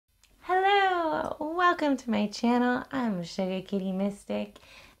welcome to my channel. I'm Sugar Kitty Mystic,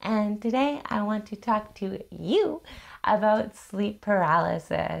 and today I want to talk to you about sleep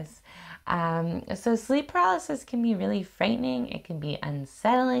paralysis. So sleep paralysis can be really frightening, it can be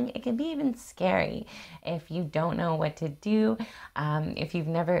unsettling, it can be even scary if you don't know what to do, if you've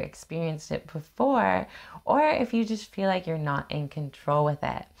never experienced it before, or if you just feel like you're not in control with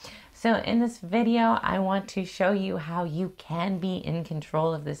it. So in this video, I want to show you how you can be in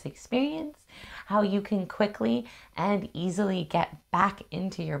control of this experience, how you can quickly and easily get back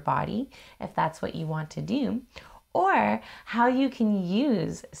into your body if that's what you want to do, or how you can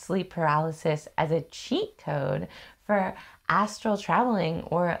use sleep paralysis as a cheat code for astral traveling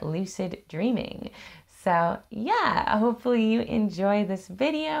or lucid dreaming. So yeah, hopefully you enjoy this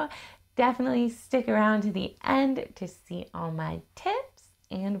video. Definitely stick around to the end to see all my tips,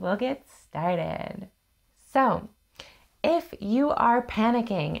 and we'll get started. So, if you are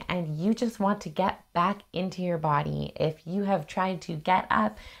panicking and you just want to get back into your body, if you have tried to get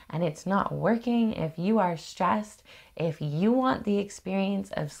up and it's not working, if you are stressed, if you want the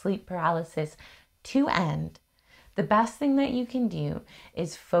experience of sleep paralysis to end, the best thing that you can do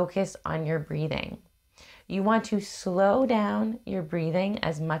is focus on your breathing. You want to slow down your breathing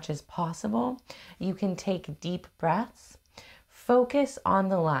as much as possible. You can take deep breaths. Focus on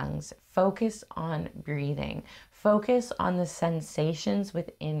the lungs, focus on breathing, focus on the sensations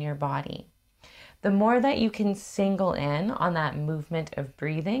within your body. The more that you can single in on that movement of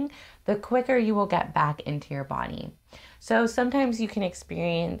breathing, the quicker you will get back into your body. So sometimes you can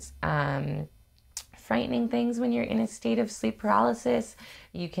experience frightening things when you're in a state of sleep paralysis.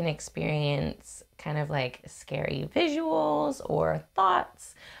 You can experience kind of like scary visuals or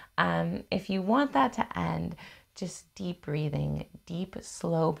thoughts. If you want that to end, just deep breathing, deep,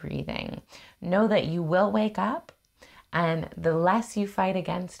 slow breathing. Know that you will wake up, and the less you fight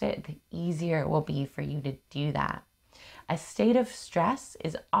against it, the easier it will be for you to do that. A state of stress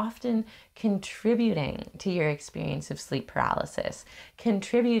is often contributing to your experience of sleep paralysis,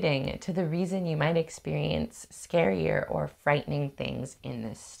 contributing to the reason you might experience scarier or frightening things in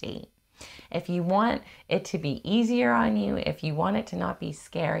this state. If you want it to be easier on you, if you want it to not be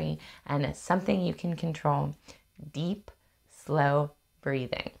scary and it's something you can control, deep, slow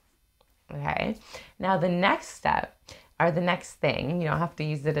breathing. Okay. Now the next step, or the next thing, you don't have to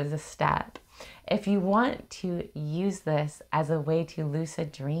use it as a step. If you want to use this as a way to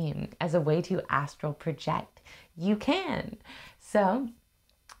lucid dream, as a way to astral project, you can. So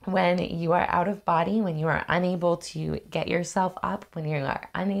when you are out of body, when you are unable to get yourself up, when you are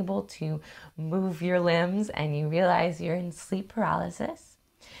unable to move your limbs and you realize you're in sleep paralysis,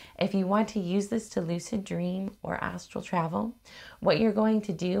 if you want to use this to lucid dream or astral travel, what you're going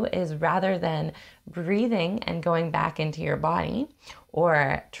to do is, rather than breathing and going back into your body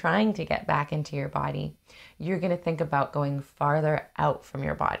or trying to get back into your body, you're going to think about going farther out from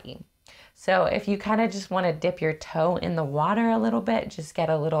your body. So if you kind of just want to dip your toe in the water a little bit, just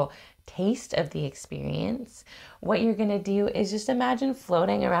get a little taste of the experience, what you're going to do is just imagine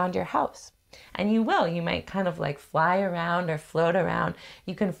floating around your house. And you might kind of like fly around or float around.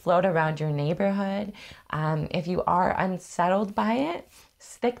 You can float around your neighborhood. If you are unsettled by it,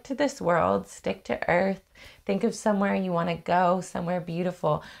 stick to this world, stick to Earth. Think of somewhere you want to go, somewhere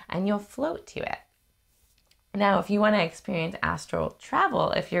beautiful, and you'll float to it. Now, if you want to experience astral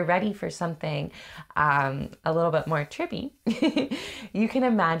travel, if you're ready for something a little bit more trippy, you can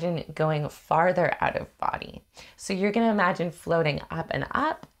imagine going farther out of body. So you're going to imagine floating up and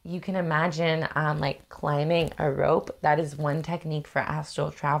up. You can imagine like climbing a rope. That is one technique for astral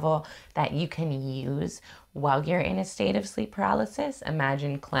travel that you can use while you're in a state of sleep paralysis.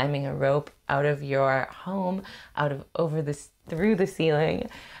 Imagine climbing a rope out of your home, through the ceiling.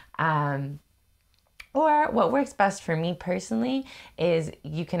 Or what works best for me personally is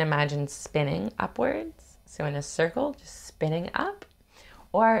you can imagine spinning upwards. So in a circle, just spinning up,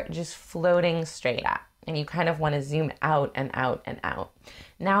 or just floating straight up. And you kind of want to zoom out and out and out.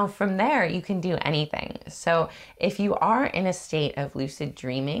 Now from there, you can do anything. So if you are in a state of lucid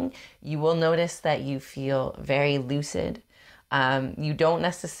dreaming, you will notice that you feel very lucid. You don't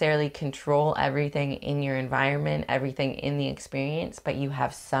necessarily control everything in your environment, everything in the experience, but you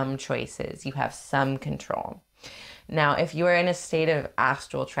have some choices, you have some control. Now, if you are in a state of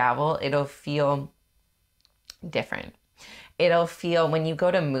astral travel, it'll feel different. It'll feel, when you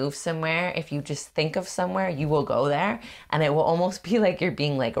go to move somewhere, if you just think of somewhere, you will go there, and it will almost be like you're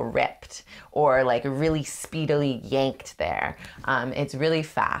being like ripped or like really speedily yanked there. It's really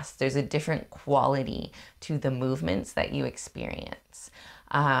fast. There's a different quality to the movements that you experience.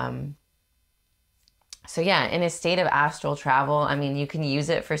 So yeah, in a state of astral travel, I mean, you can use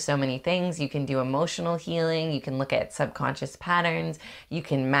it for so many things. You can do emotional healing. You can look at subconscious patterns. You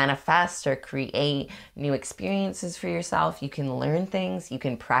can manifest or create new experiences for yourself. You can learn things. You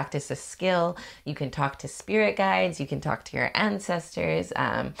can practice a skill. You can talk to spirit guides. You can talk to your ancestors.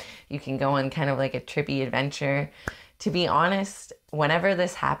 You can go on kind of like a trippy adventure. To be honest, whenever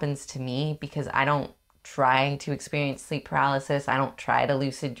this happens to me, because I don't try to experience sleep paralysis, I don't try to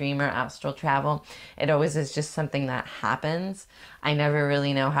lucid dream or astral travel. It always is just something that happens. I never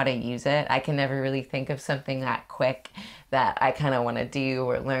really know how to use it. I can never really think of something that quick that I kind of want to do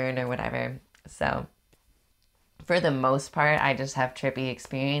or learn or whatever. So for the most part, I just have trippy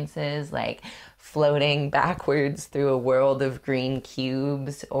experiences like floating backwards through a world of green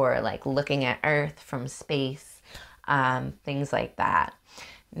cubes, or like looking at Earth from space, things like that.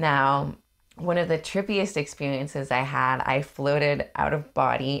 Now, one of the trippiest experiences I had, I floated out of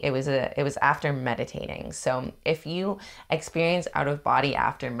body. It was after meditating. So if you experience out of body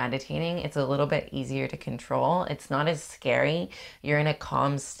after meditating, it's a little bit easier to control. It's not as scary. You're in a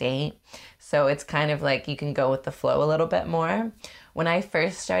calm state. So it's kind of like you can go with the flow a little bit more. When I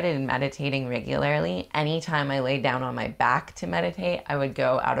first started meditating regularly, anytime I laid down on my back to meditate, I would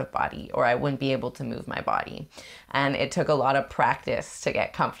go out of body, or I wouldn't be able to move my body. And it took a lot of practice to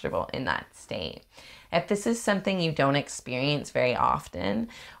get comfortable in that state. If this is something you don't experience very often,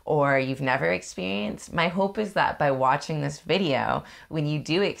 or you've never experienced, my hope is that by watching this video, when you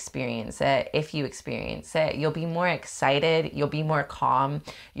do experience it, if you experience it, you'll be more excited, you'll be more calm,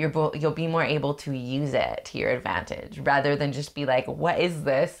 you'll be more able to use it to your advantage, rather than just be like, what is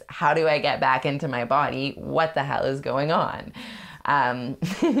this? How do I get back into my body? What the hell is going on?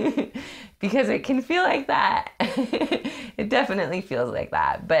 Because it can feel like that. It definitely feels like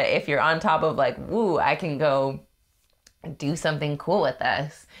that. But if you're on top of like, woo, I can go do something cool with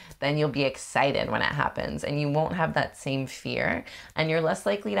this, then you'll be excited when it happens, and you won't have that same fear, and you're less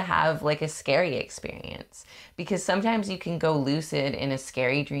likely to have like a scary experience. Because sometimes you can go lucid in a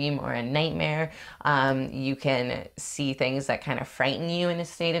scary dream or a nightmare. You can see things that kind of frighten you in a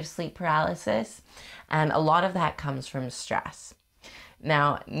state of sleep paralysis, and a lot of that comes from stress.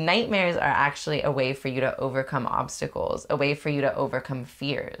 Now, nightmares are actually a way for you to overcome obstacles, a way for you to overcome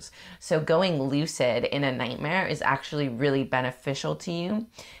fears. So going lucid in a nightmare is actually really beneficial to you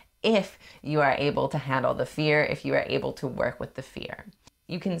if you are able to handle the fear, if you are able to work with the fear.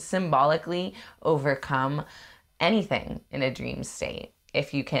 You can symbolically overcome anything in a dream state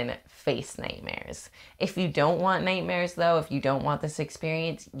if you can face nightmares. If you don't want nightmares though, if you don't want this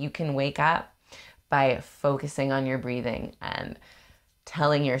experience, you can wake up by focusing on your breathing and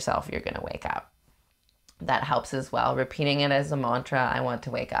telling yourself you're going to wake up. That helps as well. Repeating it as a mantra, I want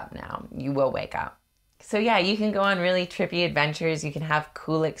to wake up now. You will wake up. So yeah, you can go on really trippy adventures. You can have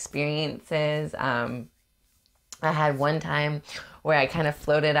cool experiences. I had one time where I kind of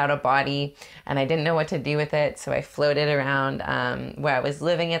floated out of body and I didn't know what to do with it. So I floated around where I was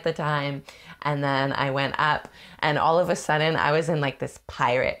living at the time. And then I went up and all of a sudden I was in like this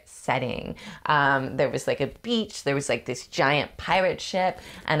pirate setting. There was like a beach, there was like this giant pirate ship,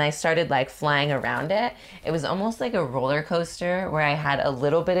 and I started like flying around it. It was almost like a roller coaster where I had a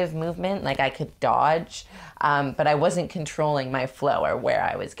little bit of movement, like I could dodge, but I wasn't controlling my flow or where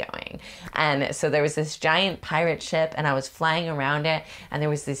I was going. And so there was this giant pirate ship and I was flying around it, and there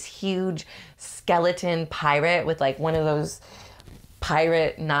was this huge skeleton pirate with like one of those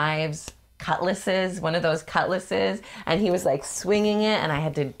pirate knives, one of those cutlasses, and he was like swinging it, and I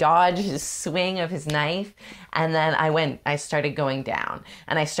had to dodge his swing of his knife. And then I started going down,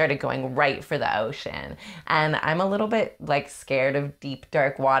 and I started going right for the ocean. And I'm a little bit like scared of deep,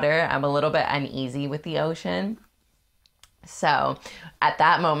 dark water. I'm a little bit uneasy with the ocean. So at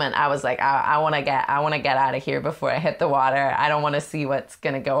that moment I was like, I want to get out of here before I hit the water. I don't want to see what's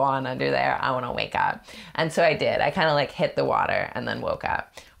going to go on under there. I want to wake up. And so I did. I kind of like hit the water and then woke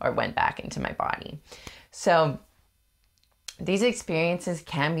up, or went back into my body. So these experiences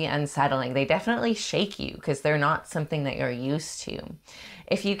can be unsettling. They definitely shake you because they're not something that you're used to.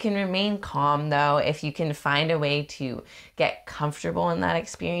 If you can remain calm though, if you can find a way to get comfortable in that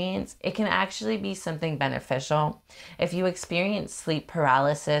experience, it can actually be something beneficial. If you experience sleep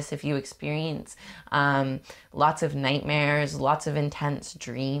paralysis, if you experience lots of nightmares, lots of intense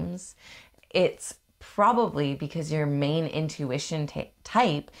dreams, it's probably because your main intuition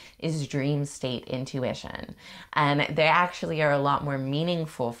type is dream state intuition. And they actually are a lot more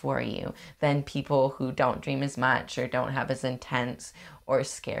meaningful for you than people who don't dream as much or don't have as intense or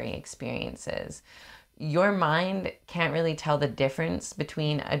scary experiences. your mind can't really tell the difference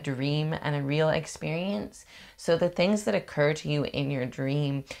between a dream and a real experience. So the things that occur to you in your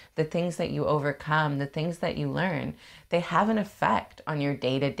dream, the things that you overcome, the things that you learn, they have an effect on your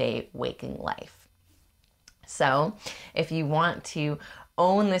day-to-day waking life. So if you want to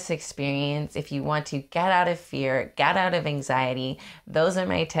own this experience, if you want to get out of fear, get out of anxiety, those are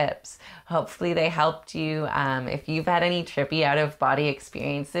my tips. Hopefully they helped you. If you've had any trippy out of body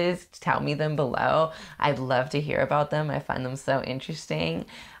experiences, tell me them below. I'd love to hear about them. I find them so interesting.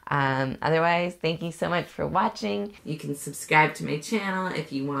 Otherwise, thank you so much for watching. You can subscribe to my channel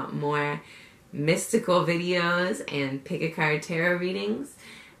if you want more mystical videos and pick a card tarot readings.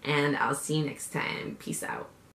 And I'll see you next time. Peace out.